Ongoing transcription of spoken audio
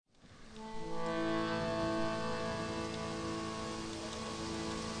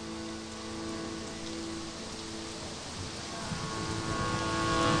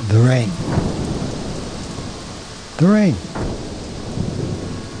The rain. The rain.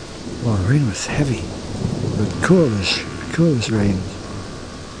 Well, the rain was heavy, but coolish rain.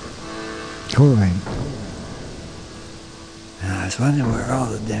 Cool rain. And I was wondering where all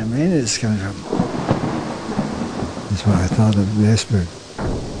the damn rain is coming from. That's what I thought of the iceberg.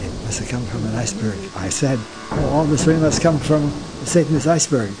 It must have come from an iceberg. I said, all this rain must come from Satan's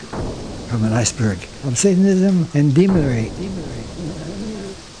iceberg. From an iceberg. From Satanism and demonery.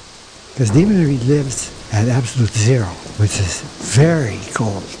 Because demonery lives at absolute zero, which is very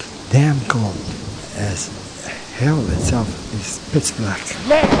cold, damn cold, as hell itself is pitch black.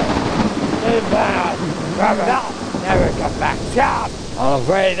 Never come back. Stop! I'm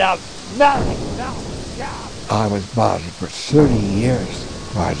afraid of nothing. No, stop! I was bothered for 30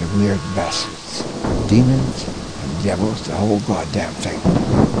 years by the weird bastards. Demons and devils, the whole goddamn thing.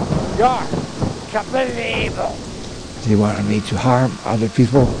 You're completely evil. They wanted me to harm other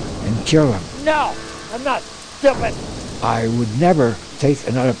people and kill them. No, I'm not stupid. I would never take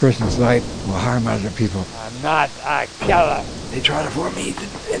another person's life or harm other people. I'm not a killer. They tried to force me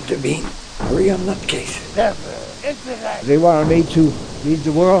to intervene. A real nutcase. They wanted me to lead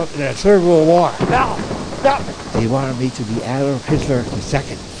the world in a third world war. No, stop. They wanted me to be Adolf Hitler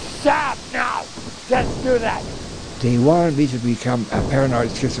II. Stop now. Just do that. They wanted me to become a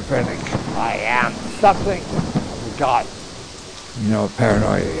paranoid schizophrenic. I am something of a god. You know what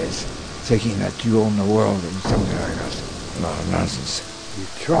paranoia is? Thinking that you own the world or something like that. A lot of nonsense. You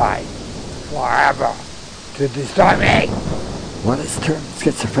tried forever to destroy me. What is termed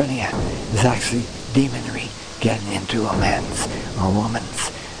schizophrenia is actually demonry getting into a man's or a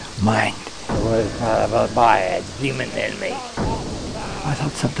woman's mind. What is about by a demon in me? I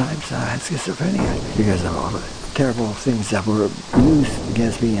thought sometimes I had schizophrenia because of all the terrible things that were used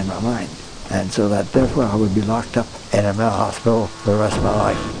against me in my mind. And so that therefore I would be locked up in a mental hospital for the rest of my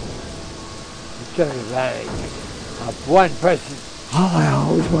life. You took advantage of one person. All I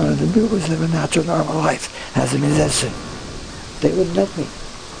always wanted to do was live a natural, normal life as a musician. They wouldn't let me.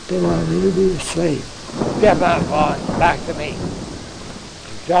 They wanted me to be a slave. Get back to me.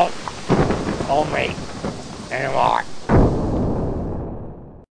 You don't own me anymore.